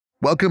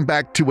Welcome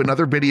back to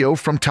another video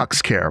from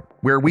TuxCare,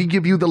 where we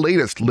give you the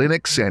latest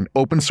Linux and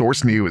open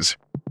source news.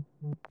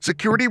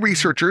 Security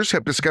researchers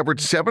have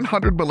discovered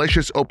 700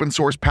 malicious open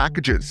source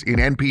packages in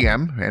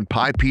Npm and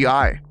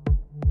PyPI.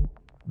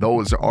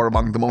 Those are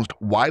among the most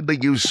widely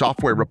used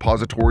software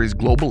repositories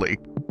globally.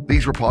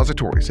 These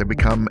repositories have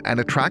become an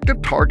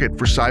attractive target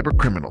for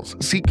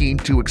cybercriminals seeking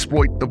to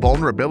exploit the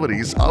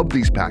vulnerabilities of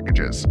these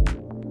packages.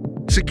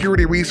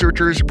 Security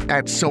researchers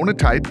at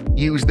Sonatype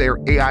use their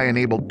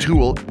AI-enabled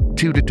tool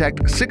to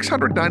detect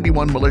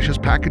 691 malicious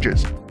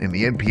packages in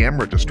the Npm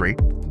registry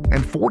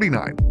and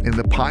 49 in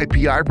the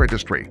PyPI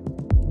registry.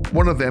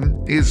 One of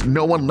them is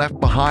No One Left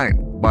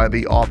Behind by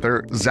the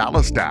author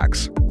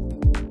Zalastax.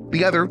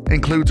 The other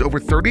includes over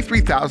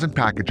 33,000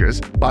 packages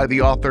by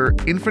the author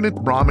Infinite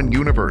Ramen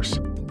Universe.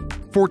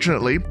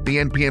 Fortunately, the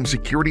Npm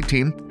security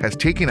team has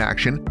taken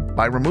action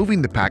by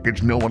removing the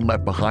package No One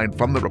Left Behind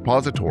from the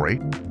repository.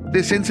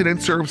 This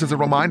incident serves as a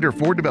reminder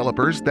for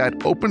developers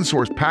that open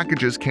source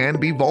packages can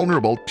be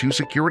vulnerable to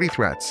security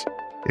threats.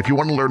 If you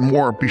want to learn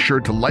more, be sure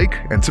to like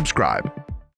and subscribe.